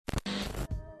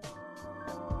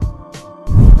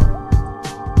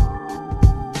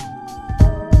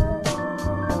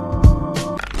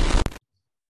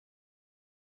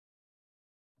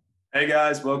Hey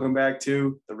guys, welcome back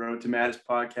to the Road to Madness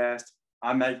podcast.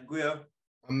 I'm Matt Guia.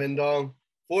 I'm Mindong.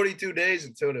 42 days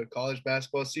until the college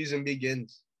basketball season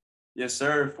begins. Yes,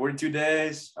 sir. 42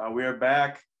 days. We are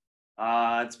back.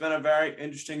 It's been a very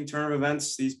interesting turn of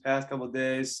events these past couple of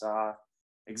days.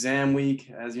 Exam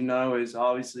week, as you know, is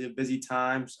obviously a busy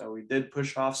time. So we did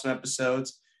push off some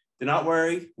episodes. Do not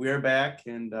worry. We are back,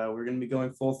 and we're going to be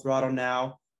going full throttle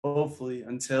now, hopefully,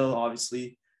 until,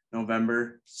 obviously,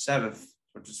 November 7th,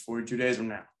 which is 42 days from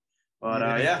now. But,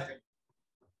 yeah.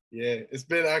 Yeah, it's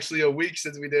been actually a week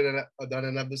since we done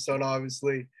an episode,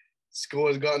 obviously. School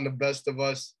has gotten the best of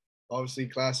us. Obviously,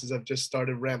 classes have just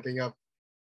started ramping up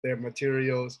their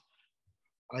materials.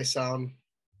 I sound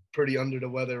pretty under the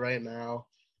weather right now,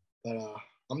 but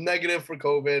I'm negative for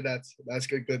COVID.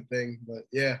 That's a good thing. But,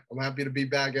 yeah, I'm happy to be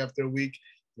back after a week.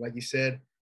 Like you said,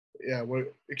 yeah, we're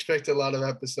expecting a lot of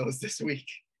episodes this week.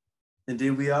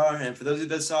 Indeed, we are. And for those of you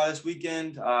that saw this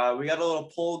weekend, we got a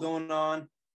little poll going on.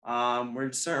 We're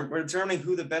determining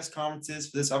who the best conference is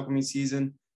for this upcoming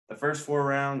season. The first four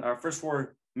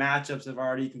matchups have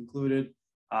already concluded.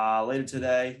 Later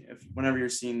today, whenever you're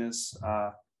seeing this,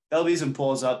 there'll be some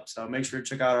polls up. So make sure to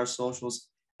check out our socials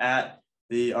at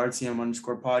the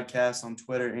RTM_podcast on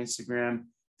Twitter, Instagram,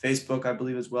 Facebook, I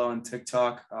believe as well, and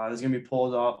TikTok. There's going to be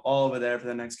polls all over there for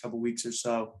the next couple weeks or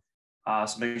so.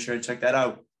 So make sure to check that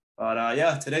out. But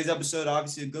yeah, today's episode,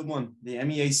 obviously a good one. The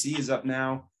MEAC is up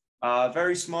now.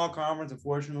 Very small conference,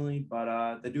 unfortunately,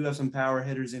 but they do have some power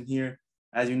hitters in here.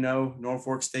 As you know,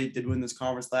 Norfolk State did win this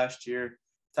conference last year.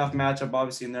 Tough matchup,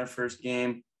 obviously, in their first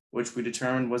game, which we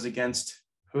determined was against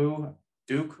who?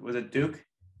 Duke? Was it Duke?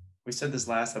 We said this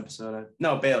last episode.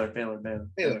 No, Baylor.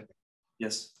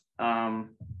 Yes.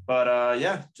 But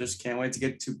yeah, just can't wait to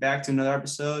get back to another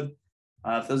episode.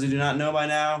 For those who do not know by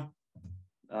now,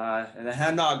 and I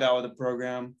have not got with the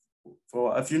program.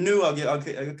 For if you're new, I'll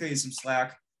give you some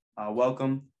slack.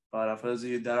 Welcome. But for those of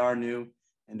you that are new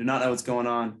and do not know what's going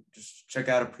on, just check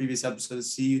out a previous episode to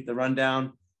see the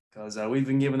rundown, because we've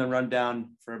been given the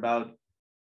rundown for about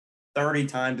 30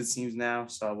 times, it seems now.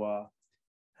 So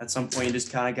at some point, you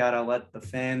just kind of got to let the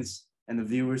fans and the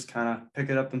viewers kind of pick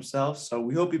it up themselves. So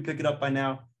we hope you pick it up by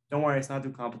now. Don't worry, it's not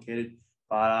too complicated.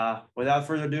 But without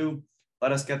further ado,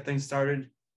 let us get things started.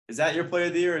 Is that your player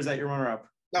of the year or is that your runner-up?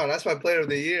 No, that's my player of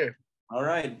the year. All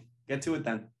right. Get to it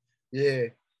then. Yeah.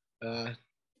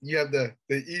 You have the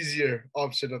easier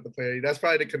option of the player. That's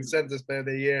probably the consensus player of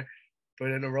the year.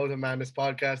 But in the Road to Madness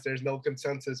podcast, there's no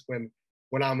consensus when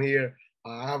I'm here.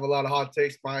 I have a lot of hot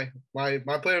takes. My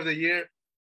player of the year,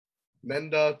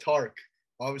 Menda Tark.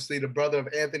 Obviously, the brother of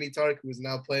Anthony Tark, who is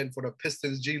now playing for the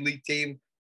Pistons G League team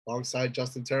alongside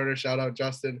Justin Turner. Shout out,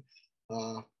 Justin.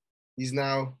 He's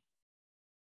now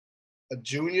a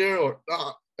junior or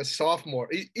a sophomore.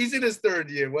 He's in his third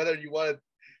year. Whether you want to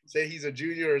say he's a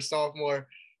junior or a sophomore,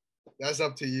 that's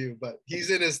up to you. But he's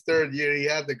in his third year. He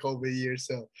had the COVID year,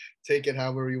 so take it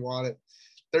however you want it.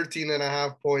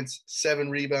 13.5 points, 7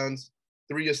 rebounds,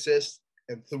 3 assists,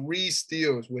 and 3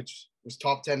 steals, which was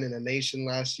top 10 in the nation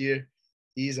last year.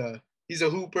 He's a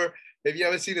hooper. If you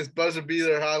haven't seen his buzzer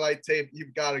beater highlight tape,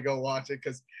 you've got to go watch it,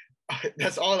 because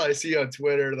that's all I see on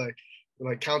Twitter.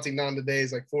 Like counting down the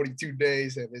days, like 42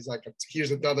 days, and it's like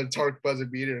here's another Tark buzzer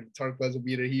beater and Tark buzzer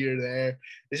beater here, there.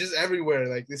 It's just everywhere.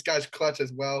 Like, this guy's clutch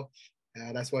as well.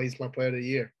 That's why he's my player of the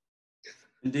year.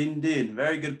 Indeed.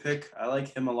 Very good pick. I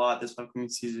like him a lot this upcoming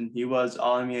season. He was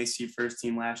All-MEAC first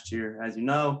team last year, as you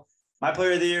know. My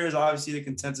player of the year is obviously the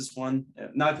consensus one.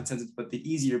 Not consensus, but the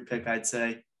easier pick, I'd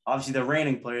say. Obviously, the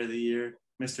reigning player of the year,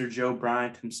 Mr. Joe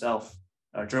Bryant himself.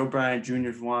 Joe Bryant Jr.,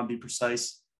 if you want to be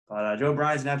precise. But Joe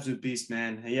Bryant's an absolute beast,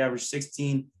 man. He averaged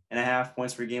 16.5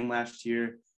 points per game last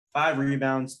year, 5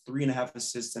 rebounds, 3.5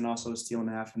 assists, and also a steal and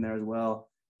a half in there as well.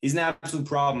 He's an absolute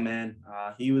problem, man.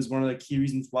 He was one of the key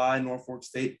reasons why Norfolk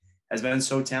State has been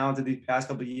so talented these past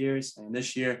couple of years. And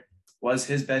this year was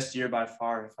his best year by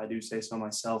far, if I do say so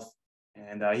myself.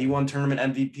 And he won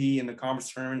tournament MVP in the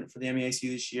conference tournament for the MEAC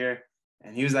this year.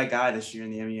 And he was that guy this year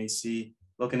in the MEAC,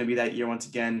 looking to be that year once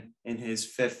again in his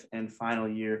 5th and final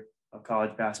year of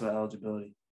college basketball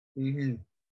eligibility. Mm-hmm.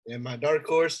 And my dark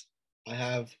horse, I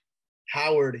have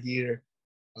Howard here.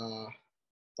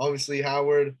 Obviously,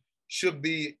 Howard should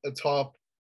be atop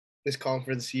this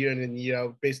conference year in and year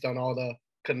out, based on all the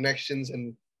connections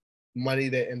and money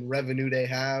and revenue they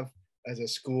have as a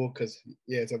school. Because,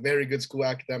 yeah, it's a very good school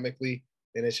academically,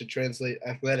 and it should translate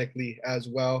athletically as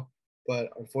well. But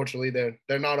unfortunately,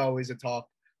 they're not always atop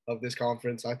of this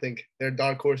conference. I think they're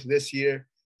dark horse this year.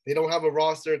 They don't have a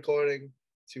roster according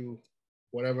to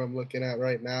whatever I'm looking at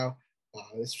right now.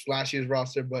 It's last year's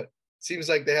roster, but it seems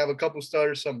like they have a couple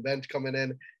starters, some bench coming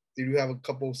in, they do have a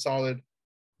couple solid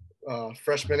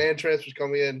freshmen and transfers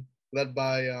coming in, led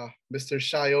by Mr.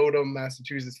 Shai Odom,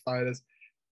 Massachusetts finest.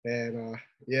 And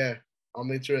yeah,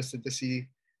 I'm interested to see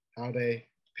how they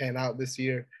pan out this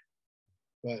year.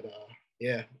 But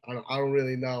yeah, I don't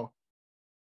really know.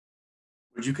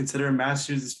 Would you consider him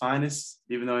Massachusetts finest,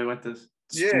 even though he went to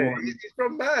Yeah, school? he's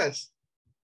from Mass.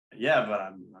 Yeah, but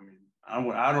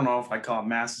I don't know if I call him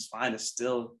Mass's finest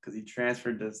still because he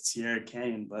transferred to Sierra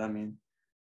Canyon. But I mean,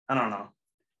 I don't know.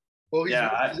 Well, he's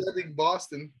Yeah, representing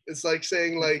Boston. It's like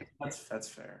saying like that's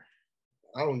fair.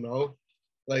 I don't know,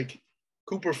 like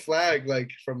Cooper Flagg, like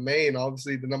from Maine,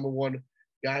 obviously the number one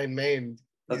guy in Maine.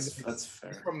 That's fair.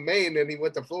 He's from Maine and he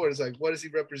went to Florida. It's like, what is he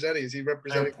representing? Is he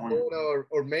representing Florida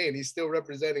or Maine? He's still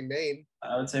representing Maine.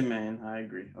 I would say Maine. I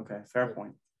agree. Okay, fair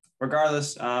point.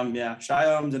 Regardless, yeah, Shai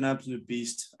Holmes an absolute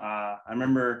beast. I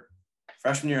remember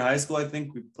freshman year of high school, I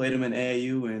think we played him in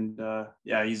AAU, and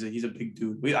yeah, he's a big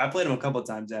dude. I played him a couple of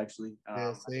times actually.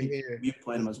 Yeah, same here. We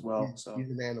played him as well. He's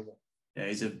an animal. Yeah,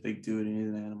 he's a big dude and he's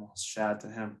an animal. Shout out to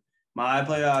him. My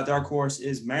play dark horse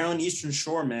is Maryland Eastern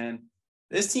Shore, man.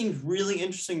 This team's really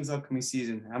interesting this upcoming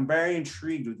season. I'm very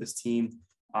intrigued with this team.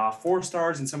 4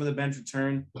 stars and some of the bench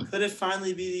return. Could it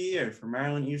finally be the year for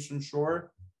Maryland Eastern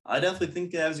Shore? I definitely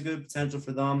think it has a good potential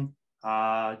for them.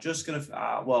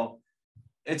 Well,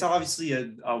 it's obviously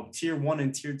a tier 1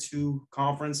 and tier 2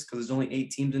 conference because there's only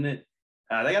 8 teams in it.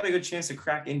 They got a good chance to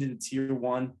crack into the tier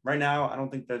 1. Right now, I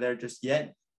don't think they're there just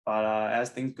yet. But as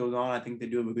things go on, I think they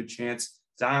do have a good chance.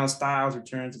 Zion Styles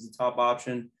returns as a top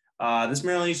option. This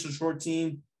Maryland Eastern Shore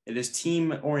team, it is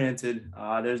team-oriented.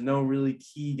 There's no really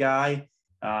key guy.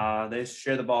 They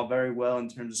share the ball very well in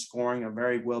terms of scoring, a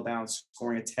very well-balanced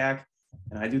scoring attack.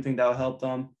 And I do think that'll help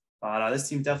them. But this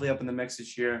team's definitely up in the mix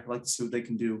this year. I'd like to see what they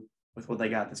can do with what they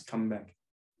got this coming back.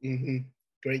 Mm-hmm.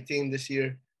 Great team this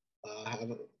year.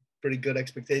 Have a pretty good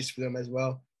expectation for them as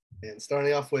well. And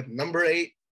starting off with number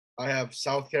 8, I have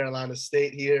South Carolina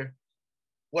State here.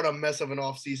 What a mess of an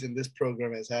offseason this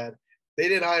program has had. They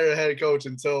didn't hire a head coach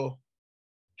until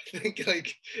I think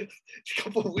like a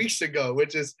couple of weeks ago,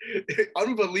 which is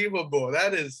unbelievable.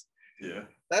 That's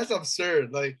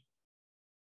absurd. Like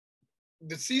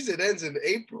the season ends in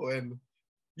April and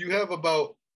you have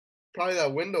about probably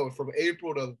that window from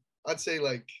April to I'd say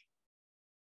like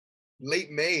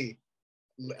late May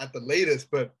at the latest,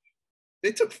 but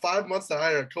they took 5 months to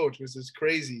hire a coach, which is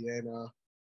crazy. And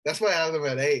that's why I have them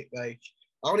at 8. Like,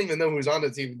 I don't even know who's on the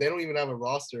team. They don't even have a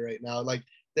roster right now. Like,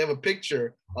 they have a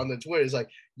picture on the Twitter. It's like,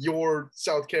 your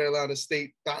South Carolina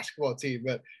State basketball team.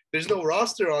 But there's no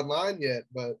roster online yet.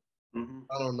 But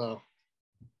I don't know.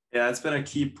 Yeah, it's been a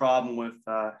key problem with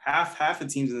half the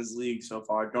teams in this league so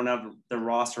far don't have their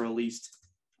roster released.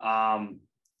 Come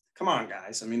on,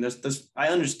 guys. I mean, I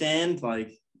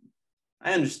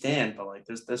understand, but like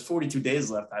there's 42 days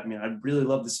left. I mean, I'd really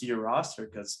love to see your roster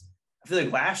because I feel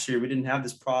like last year we didn't have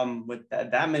this problem with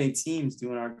that many teams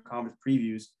doing our conference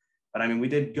previews. But I mean, we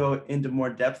did go into more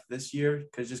depth this year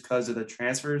because of the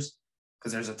transfers,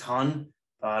 because there's a ton.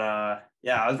 But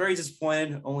yeah, I was very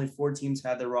disappointed. Only 4 teams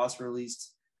had their roster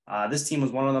released. This team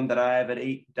was one of them that I have at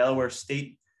 8. Delaware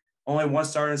State, only 1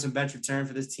 starter and some bench return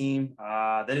for this team.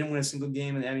 They didn't win a single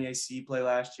game in the MEAC play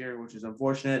last year, which is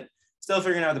unfortunate. Still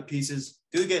figuring out the pieces.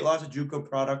 Do get lots of JUCO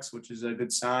products, which is a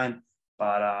good sign.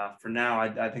 But for now,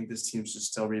 I think this team's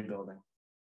just still rebuilding.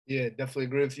 Yeah, definitely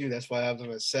agree with you. That's why I have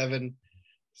them at 7.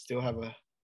 Still have a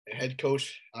head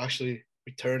coach actually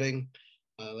returning.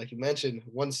 Like you mentioned,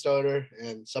 1 starter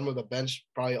and some of the bench,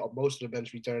 probably most of the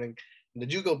bench returning. And the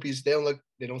JUCO piece,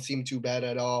 they don't seem too bad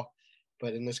at all.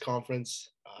 But in this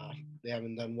conference, they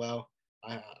haven't done well.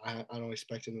 I don't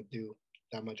expect them to do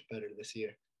that much better this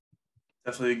year.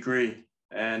 Definitely agree.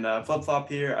 And flip-flop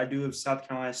here, I do have South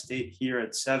Carolina State here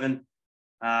at 7.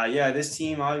 Yeah, this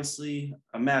team, obviously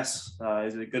a mess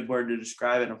is a good word to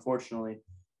describe it, unfortunately.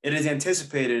 It is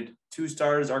anticipated 2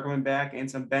 starters are coming back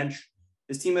and some bench.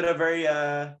 This team had a very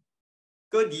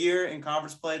good year in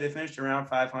conference play. They finished around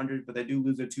 500, but they do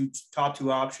lose their top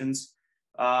 2 options.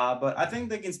 But I think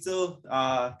they can still,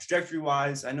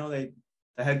 trajectory-wise, I know the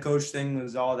head coach thing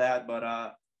was all that,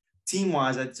 but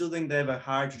team-wise, I still think they have a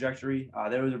higher trajectory.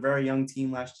 They was a very young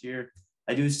team last year.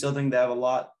 I do still think they have a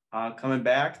lot coming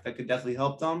back that could definitely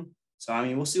help them. So, I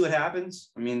mean, we'll see what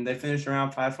happens. I mean, they finished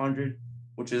around 500,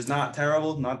 which is not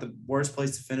terrible, not the worst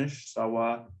place to finish.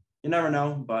 So, you never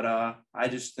know. But I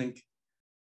just think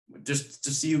just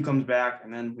to see who comes back,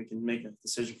 and then we can make a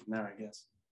decision from there, I guess.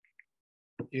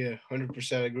 Yeah,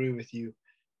 100% agree with you.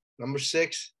 Number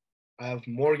 6, I have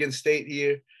Morgan State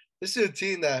here. This is a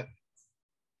team that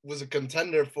was a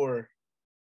contender for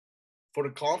the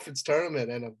conference tournament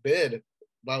and a bid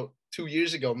about 2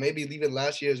 years ago, maybe even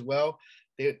last year as well.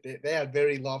 They had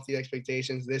very lofty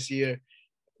expectations. This year,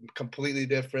 completely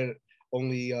different.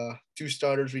 Only two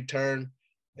starters return,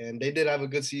 and they did have a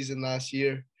good season last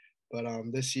year, but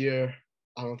this year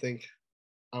I don't think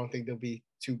they'll be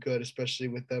too good, especially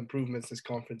with the improvements this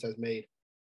conference has made.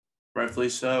 Rightfully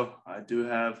so. I do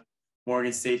have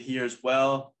Morgan State here as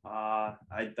well. I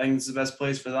think this is the best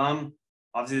place for them.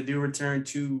 Obviously, they do return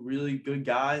two really good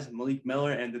guys, Malik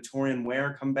Miller and Datorian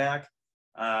Ware come back.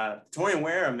 Datorian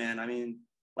Ware, man, I mean,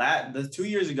 the 2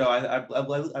 years ago,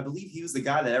 I believe he was the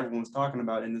guy that everyone was talking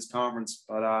about in this conference,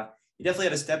 but he definitely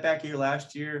had a step back here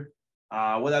last year.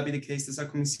 Will that be the case this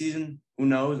upcoming season? Who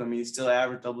knows? I mean, he still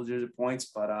averaged double-digit points,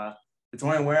 but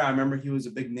Datorian Ware, I remember he was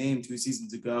a big name 2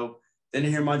 seasons ago. Didn't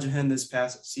hear much of him this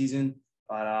past season,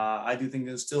 but I do think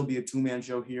there'll still be a two-man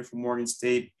show here for Morgan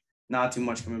State. Not too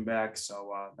much coming back,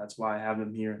 so that's why I have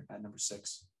them here at number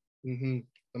 6. Mm-hmm.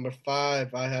 Number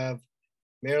 5, I have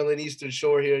Maryland Eastern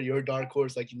Shore here, your dark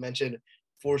horse, like you mentioned,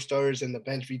 4 stars in the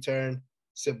bench return.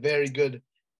 It's a very good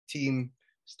team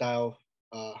style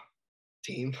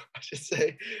team, I should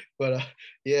say. But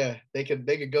yeah, they could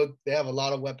go. They have a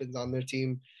lot of weapons on their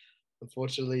team.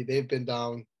 Unfortunately, they've been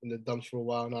down in the dumps for a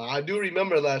while now. I do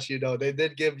remember last year, though, they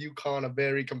did give UConn a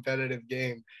very competitive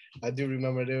game. I do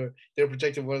remember they were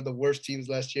projected one of the worst teams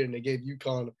last year, and they gave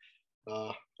UConn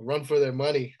a run for their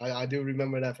money. I do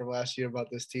remember that from last year about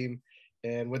this team.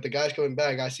 And with the guys coming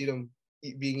back, I see them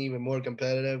being even more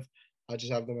competitive. I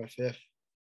just have them at 5th.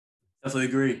 Definitely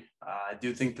agree. I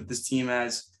do think that this team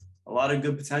has a lot of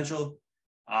good potential.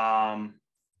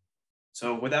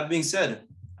 So with that being said,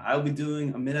 I'll be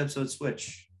doing a mid-episode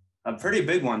switch, a pretty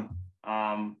big one.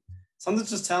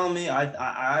 Something's just telling me I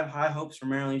have high hopes for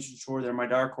Maryland Eastern Shore. They're my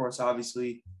dark horse,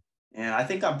 obviously. And I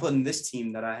think I'm putting this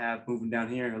team that I have moving down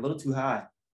here a little too high.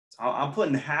 So I'm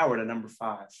putting Howard at number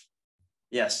 5.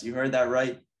 Yes, you heard that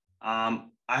right. I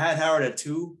had Howard at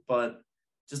 2, but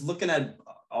just looking at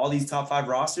all these top 5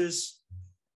 rosters,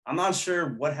 I'm not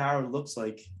sure what Howard looks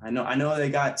like. I know they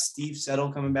got Steve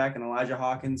Settle coming back and Elijah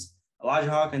Hawkins.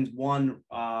 Elijah Hawkins won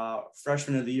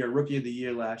Freshman of the Year, Rookie of the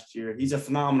Year last year. He's a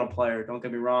phenomenal player, don't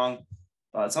get me wrong.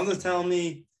 But something's telling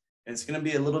me it's going to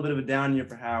be a little bit of a down year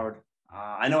for Howard.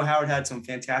 I know Howard had some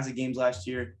fantastic games last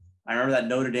year. I remember that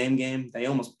Notre Dame game. They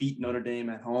almost beat Notre Dame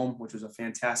at home, which was a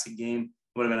fantastic game.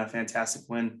 It would have been a fantastic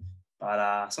win.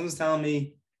 But something's telling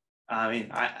me, I mean,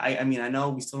 I know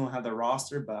we still don't have the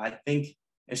roster, but I think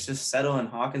it's just Settle and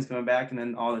Hawkins coming back and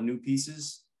then all the new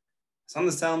pieces.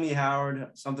 Something's telling me, Howard,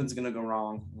 something's going to go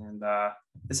wrong. And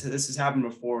this has happened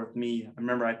before with me. I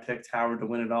remember I picked Howard to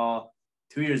win it all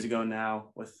 2 years ago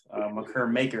now with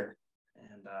McCurr Maker.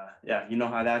 And yeah, you know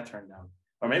how that turned out.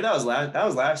 Or maybe that was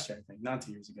last year, I think, not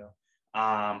 2 years ago.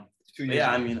 2 years ago.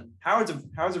 I mean, Howard's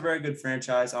a very good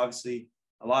franchise. Obviously,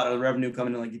 a lot of revenue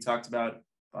coming in, like you talked about.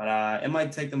 But it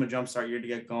might take them a jumpstart year to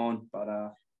get going. But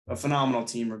a phenomenal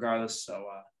team regardless. So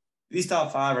these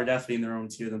top 5 are definitely in their own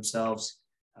tier themselves.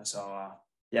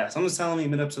 Yeah, someone's telling me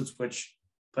mid-episode switch,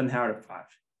 putting Howard at 5.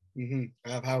 Mm-hmm.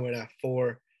 I have Howard at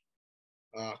 4.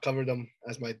 Covered them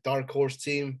as my dark horse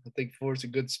team. I think 4 is a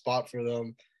good spot for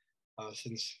them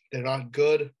since they're not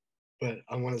good, but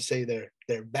I want to say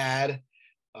they're bad.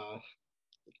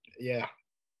 Yeah,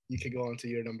 you could go on to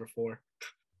your number 4.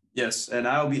 Yes, and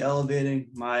I will be elevating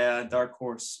my dark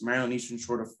horse, Maryland Eastern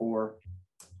Shore, to 4.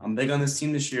 I'm big on this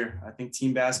team this year. I think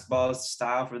team basketball is the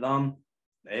style for them.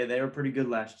 They were pretty good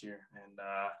last year, and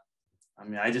I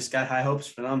mean, I just got high hopes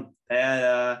for them. They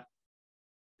had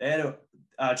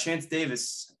Chance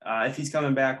Davis, if he's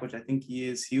coming back, which I think he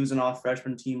is. He was an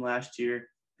all-freshman team last year,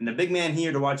 and the big man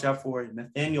here to watch out for,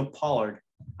 Nathaniel Pollard.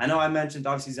 I know I mentioned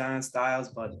obviously Zion Styles,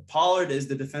 but Pollard is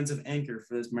the defensive anchor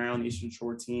for this Maryland Eastern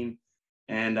Shore team,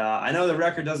 and I know the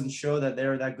record doesn't show that they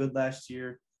were that good last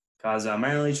year because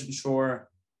Maryland Eastern Shore,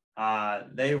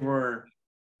 they were,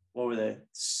 what were they?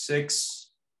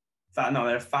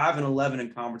 5 and 11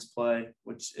 in conference play,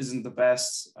 which isn't the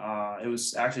best. It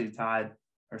was actually tied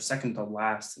or second to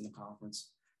last in the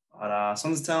conference. But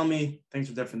something's telling me things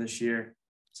are different this year.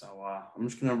 So I'm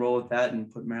just going to roll with that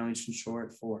and put Maryland Eastern Shore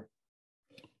at 4.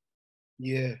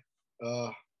 Yeah.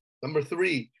 Number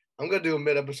 3, I'm going to do a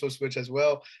mid-episode switch as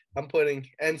well. I'm putting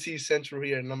NC Central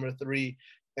here at number 3.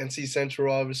 NC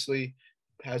Central obviously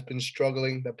has been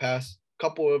struggling the past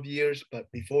couple of years, but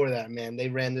before that, man, they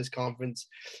ran this conference.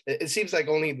 It seems like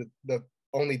only the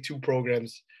only 2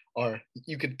 programs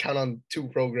you could count on 2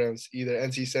 programs, either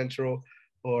NC Central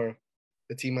or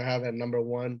the team I have at number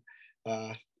 1,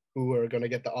 who are going to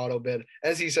get the auto bid.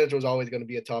 NC Central is always going to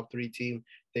be a top 3 team.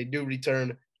 They do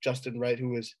return Justin Wright, who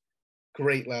was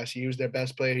great last year. He was their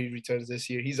best player. He returns this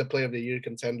year. He's a Player of the Year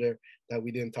contender that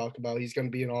we didn't talk about. He's going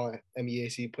to be an all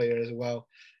MEAC player as well.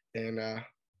 And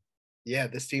yeah,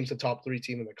 this team's a top 3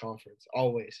 team in the conference,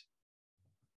 always.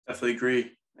 Definitely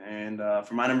agree. And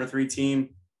for my number 3 team,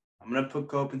 I'm going to put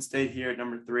Copen State here at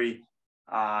number 3.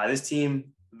 This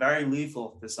team, very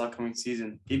lethal this upcoming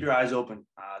season. Keep your eyes open.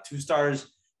 2 stars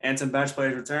and some bench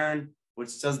players return,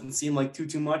 which doesn't seem like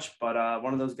too much, but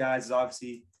one of those guys is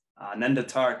obviously Nenda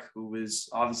Tark, who was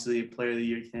obviously a Player of the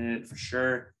Year candidate for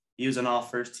sure. He was an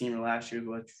all-first teamer last year,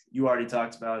 which you already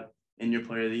talked about in your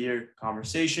Player of the Year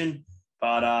conversation.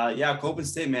 But yeah, Copen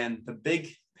State, man, the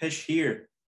big pitch here.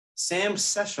 Sam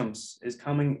Sessions is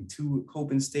coming to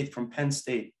Copen State from Penn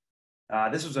State.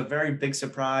 This was a very big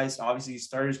surprise. Obviously, he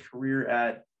started his career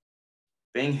at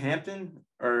Binghamton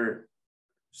or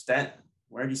Stent.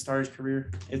 Where did he start his career?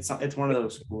 It's one of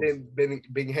those schools.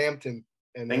 Binghamton.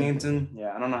 Binghamton.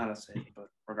 Yeah, I don't know how to say it, but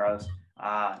regardless.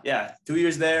 Yeah, 2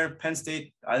 years there. Penn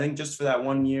State, I think just for that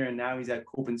 1 year, and now he's at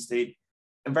Copen State.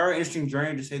 A very interesting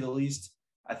journey, to say the least.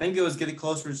 I think it was getting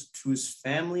closer to his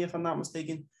family, if I'm not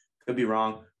mistaken. Could be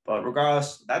wrong. But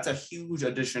regardless, that's a huge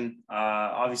addition.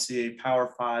 Obviously, a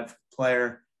Power 5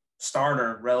 player,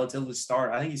 starter, relatively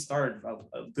starter. I think he started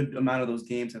a good amount of those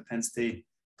games at Penn State.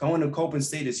 Going to Copen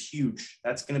State is huge.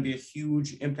 That's going to be a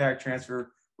huge impact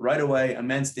transfer right away.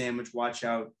 Immense damage. Watch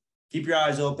out. Keep your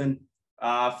eyes open.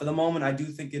 For the moment, I do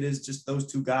think it is just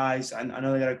those 2 guys. I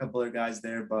know they got a couple other guys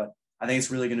there, but I think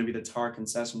it's really going to be the Tark and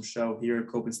Sessom show here at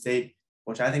Copen State,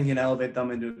 which I think can elevate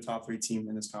them into a top 3 team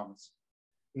in this conference.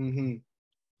 Mm-hmm.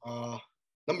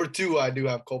 Number 2, I do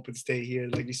have Copen State here.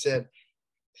 Like you said,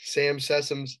 Sam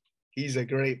Sessoms, he's a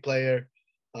great player.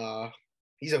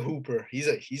 He's a hooper. He's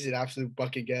an absolute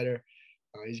bucket getter.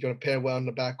 He's going to pair well in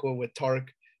the backcourt with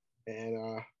Tark.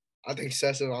 And I think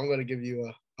Sessom, I'm going to give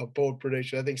you a bold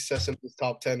prediction. I think Sessom is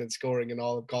top 10 in scoring in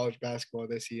all of college basketball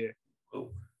this year.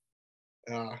 Oh.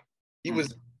 He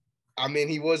was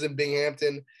in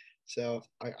Binghamton. So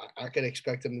I could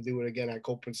expect him to do it again at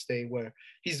Copen State, where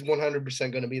he's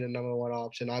 100% going to be the number 1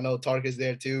 option. I know Tark is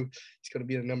there too. He's going to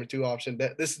be the number 2 option.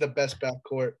 This is the best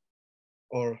backcourt,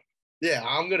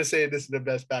 I'm going to say this is the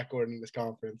best backcourt in this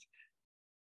conference.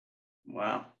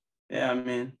 Wow. Yeah, I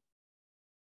mean,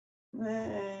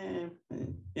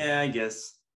 yeah, I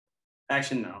guess.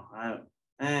 Actually, no.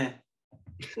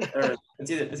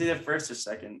 It's either first or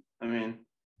second. I mean,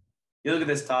 you look at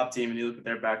this top team and you look at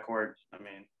their backcourt. I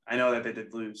mean, I know that they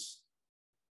did lose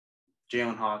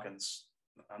Jalen Hawkins.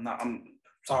 I'm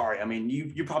sorry. I mean,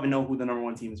 you probably know who the number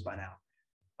 1 team is by now.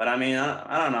 But I mean,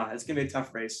 I don't know. It's gonna be a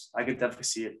tough race. I could definitely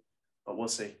see it, but we'll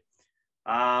see.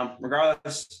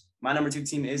 Regardless, my number 2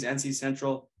 team is NC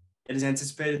Central. It is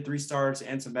anticipated 3 stars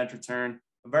and some bench return.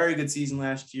 A very good season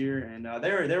last year, and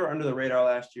they were under the radar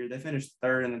last year. They finished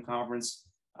 3rd in the conference,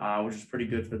 which is pretty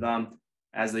good for them,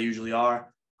 as they usually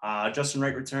are. Justin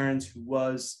Wright returns, who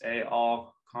was a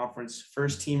all-conference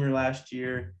first-teamer last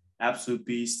year, absolute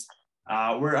beast.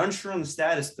 We're unsure on the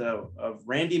status, though, of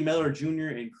Randy Miller Jr.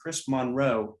 and Chris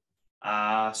Monroe.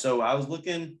 So I was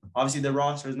looking, obviously the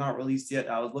roster is not released yet.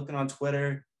 I was looking on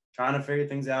Twitter, trying to figure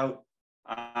things out.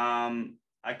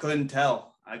 I couldn't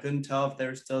tell. If they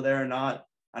were still there or not.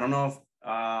 I don't know if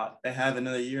they have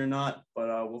another year or not,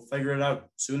 but we'll figure it out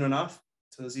soon enough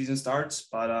till the season starts.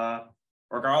 But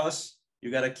regardless,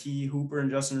 you got a key hooper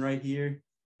and Justin Wright here.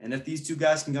 And if these 2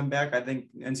 guys can come back, I think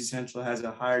NC Central has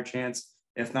a higher chance.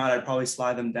 If not, I'd probably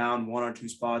slide them down 1 or 2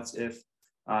 spots if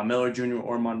Miller Jr.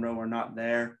 or Monroe are not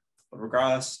there. But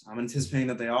regardless, I'm anticipating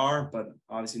that they are, but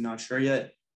obviously not sure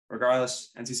yet.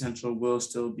 Regardless, NC Central will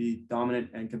still be dominant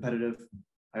and competitive.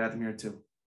 I got them here too.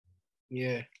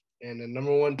 Yeah, and the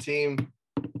number 1 team,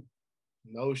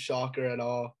 no shocker at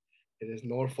all. It is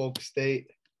Norfolk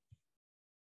State.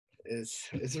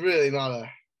 It's really not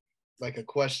a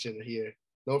question here.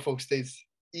 Norfolk State's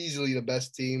easily the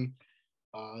best team.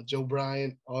 Joe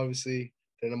Bryant, obviously,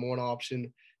 their number 1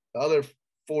 option. The other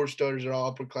 4 starters are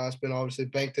all upperclassmen. Obviously,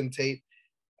 Bankton Tate.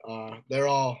 They're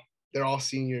all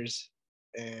seniors,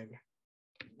 and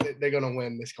they're gonna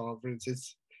win this conference.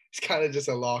 It's kind of just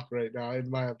a lock right now, in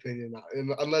my opinion.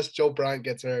 Unless Joe Bryant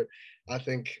gets hurt, I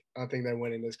think they're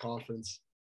winning this conference.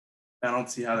 I don't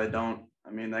see how they don't. I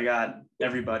mean, they got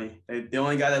everybody. The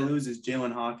only guy that loses is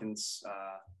Jalen Hawkins.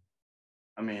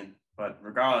 But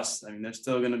regardless, I mean, they're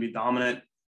still going to be dominant,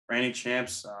 reigning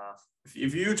champs.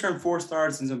 If you turn 4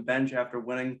 stars and some bench after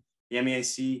winning the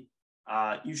MEAC,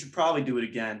 you should probably do it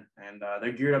again. And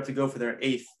they're geared up to go for their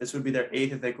 8th. This would be their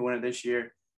 8th if they could win it this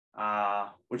year,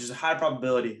 which is a high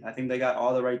probability. I think they got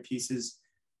all the right pieces.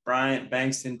 Bryant,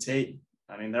 Bankston, Tate.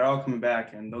 I mean, they're all coming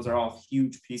back, and those are all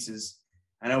huge pieces.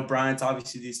 I know Bryant's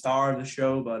obviously the star of the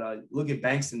show, but look at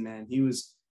Bankston, man. He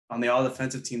was on the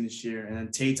all-defensive team this year. And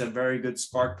then Tate's a very good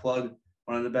spark plug,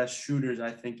 one of the best shooters,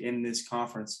 I think, in this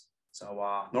conference.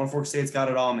 So Norfolk State's got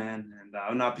it all, man. And I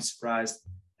would not be surprised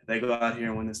if they go out here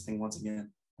and win this thing once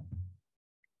again.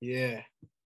 Yeah.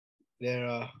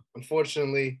 They're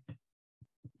unfortunately,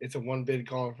 it's a one bid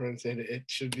conference, and it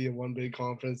should be a one bid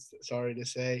conference, sorry to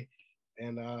say.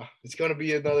 And it's going to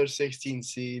be another 16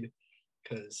 seed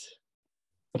because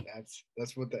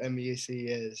that's what the MEAC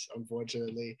is,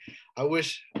 unfortunately. I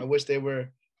wish they were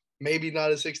maybe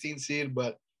not a 16 seed,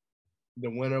 but the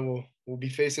winner will be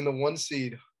facing the 1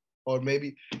 seed, or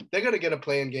maybe they're going to get a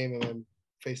play-in game and then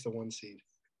face the 1 seed.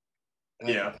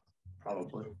 Yeah,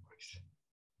 probably.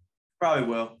 Probably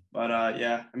will. But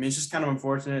yeah, I mean, it's just kind of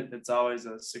unfortunate. It's always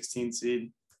a 16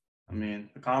 seed. I mean,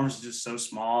 the conference is just so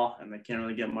small and they can't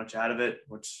really get much out of it,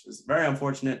 which is very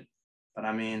unfortunate. But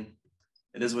I mean,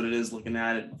 it is what it is looking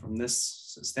at it from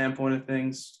this standpoint of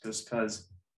things, just because,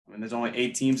 I mean, there's only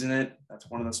 8 teams in it. That's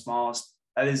one of the smallest.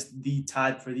 That is the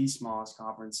tied for the smallest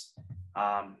conference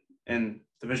in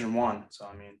Division I. So,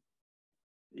 I mean,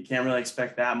 you can't really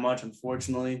expect that much,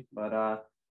 unfortunately. But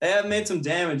they have made some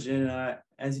damage in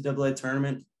NCAA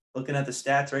tournament. Looking at the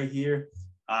stats right here,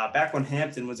 back when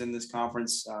Hampton was in this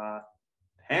conference,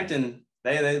 Hampton,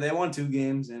 they won 2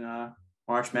 games in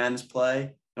March Madness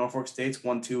play. Norfolk State's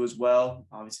won 2 as well.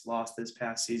 Obviously lost this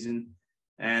past season.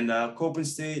 And Copeland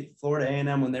State, Florida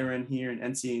A&M when they were in here, and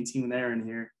NCAA when they were in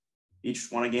here,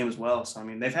 each won a game as well. So, I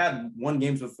mean, they've had won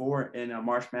games before in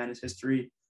March Madness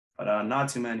history, but not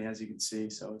too many, as you can see.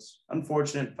 So it's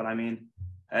unfortunate, but I mean,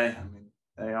 hey,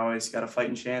 they always got a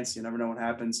fighting chance. You never know what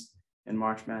happens in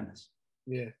March Madness.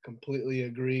 Yeah, completely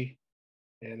agree.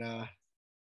 And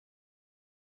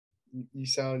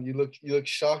you look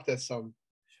shocked at some.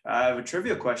 I have a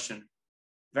trivia question.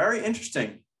 Very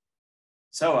interesting.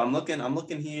 So I'm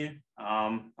looking here.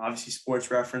 Obviously Sports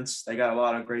Reference. They got a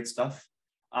lot of great stuff.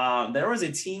 There was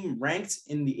a team ranked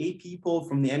in the AP poll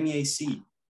from the MEAC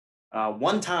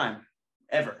one time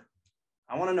ever.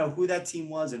 I want to know who that team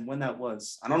was and when that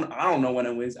was. I don't know when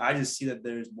it was. I just see that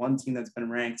there's one team that's been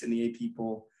ranked in the AP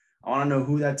poll. I want to know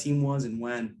who that team was and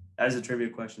when. That is a trivia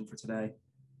question for today.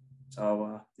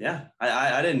 So yeah,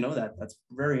 I didn't know that. That's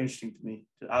very interesting to me.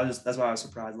 That's why I was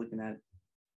surprised looking at it.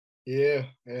 Yeah,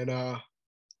 and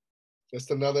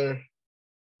just another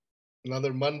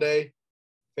Monday.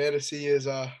 Fantasy is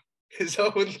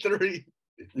 0-3.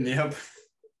 Yep.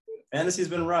 Fantasy's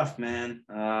been rough, man.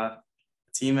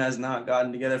 Team has not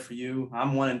gotten together for you.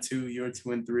 I'm 1-2. You're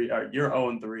 2-3. Or you're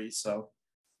 0-3. So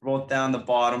we're both down the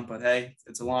bottom. But hey,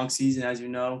 it's a long season, as you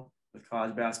know, with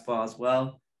college basketball as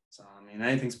well. So I mean,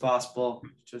 anything's possible.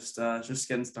 Just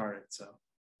getting started. So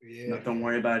yeah, don't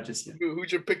worry about it just yet.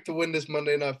 Who's your pick to win this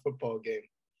Monday Night Football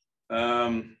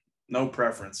game? No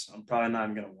preference. I'm probably not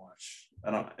even gonna watch.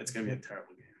 It's gonna be a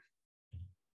terrible game.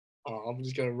 I'm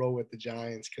just gonna roll with the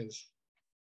Giants because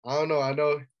I don't know. I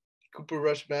know Cooper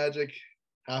Rush Magic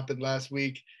happened last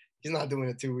week. He's not doing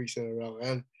it 2 weeks in a row,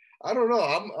 and I don't know.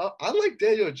 I like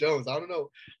Daniel Jones. I don't know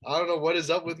what is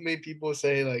up with me. People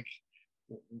say like,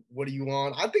 what do you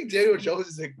want? I think Daniel Jones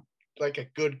is a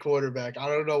good quarterback. I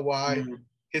don't know why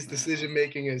his decision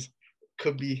making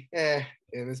could be in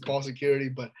his ball security,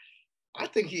 but I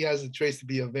think he has the traits to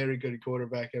be a very good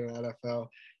quarterback in the NFL.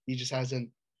 He just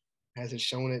hasn't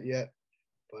shown it yet.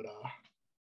 But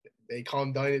they call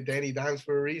him Danny Dimes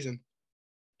for a reason.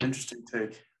 Interesting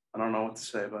take. I don't know what to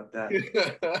say about that.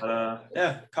 But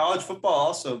yeah, college football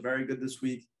also very good this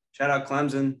week. Shout out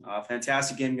Clemson.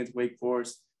 Fantastic game against Wake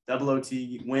Forest. Double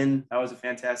OT win. That was a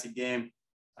fantastic game.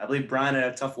 I believe Brian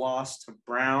had a tough loss to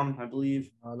Brown, I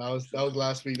believe. That was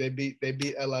last week. They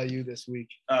beat LIU this week.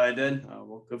 Oh, they did? Oh,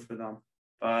 well, good for them.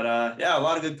 But yeah, a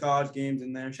lot of good college games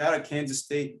in there. Shout out Kansas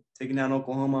State taking down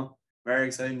Oklahoma. Very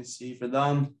exciting to see for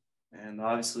them. And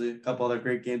obviously a couple other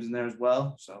great games in there as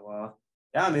well. So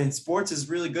yeah, I mean, sports is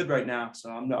really good right now. So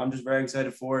I'm just very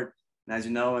excited for it. And as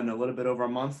you know, in a little bit over a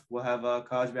month, we'll have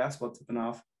college basketball tipping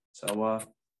off. So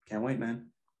can't wait, man.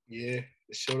 Yeah,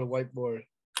 show the whiteboard.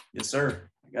 Yes, sir.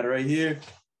 I got it right here.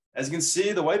 As you can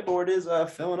see, the whiteboard is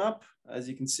filling up, as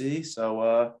you can see. So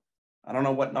I don't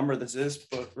know what number this is,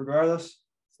 but regardless,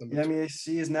 the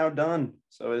MEAC is now done.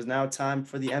 So it is now time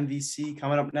for the MVC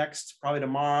coming up next, probably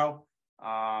tomorrow.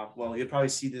 Well, you'll probably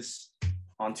see this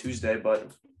on Tuesday,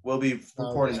 but we'll be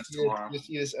recording this tomorrow. You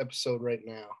see this episode right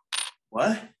now.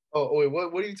 What? Oh, wait,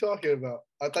 what are you talking about?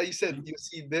 I thought you said you'll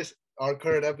see our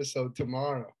current episode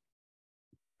tomorrow.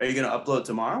 Are you going to upload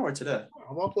tomorrow or today?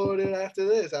 I'm uploading after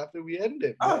this, after we end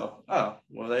it. Oh,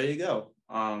 well, there you go.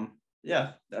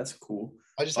 Yeah, that's cool.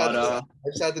 I just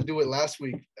had to do it last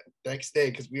week. next day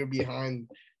because we were behind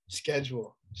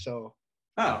schedule. So.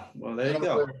 Oh, well, there you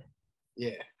go.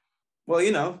 Yeah.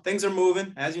 Well, things are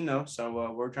moving, as you know.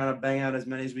 So we're trying to bang out as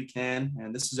many as we can.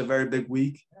 And this is a very big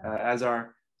week, as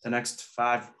are the next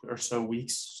 5 or so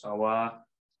weeks. So,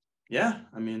 yeah,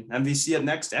 I mean, MVC up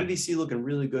next. MVC looking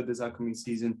really good this upcoming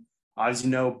season. As you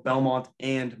know, Belmont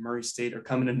and Murray State are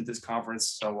coming into this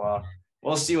conference. So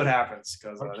we'll see what happens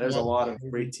because there's a lot of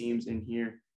great teams in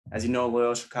here. As you know,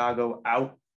 Loyola Chicago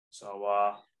out.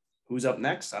 So who's up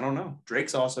next? I don't know.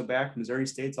 Drake's also back. Missouri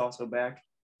State's also back.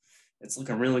 It's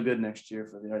looking really good next year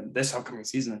for this upcoming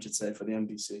season, I should say, for the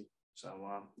MVC.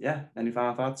 So, yeah, any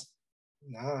final thoughts?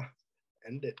 Nah,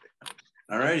 end it.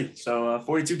 All righty. So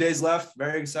 42 days left.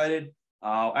 Very excited.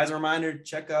 As a reminder,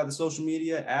 check out the social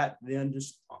media at the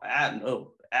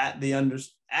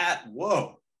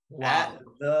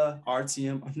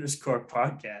RTM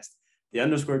 _podcast. The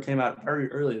underscore came out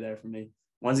very early there for me.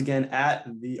 Once again, at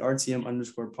the RTM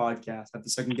 _podcast. I have to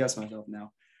second guess myself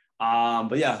now.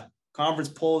 But yeah, conference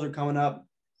polls are coming up.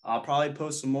 I'll probably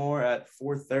post some more at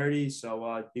 4:30.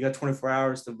 So you got 24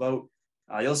 hours to vote.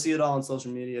 You'll see it all on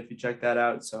social media if you check that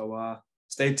out. So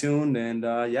stay tuned. And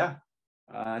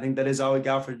I think that is all we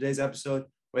got for today's episode.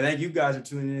 Well, thank you guys for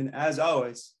tuning in as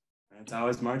always. And it's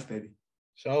always March, baby.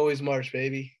 It's always March,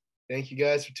 baby. Thank you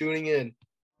guys for tuning in.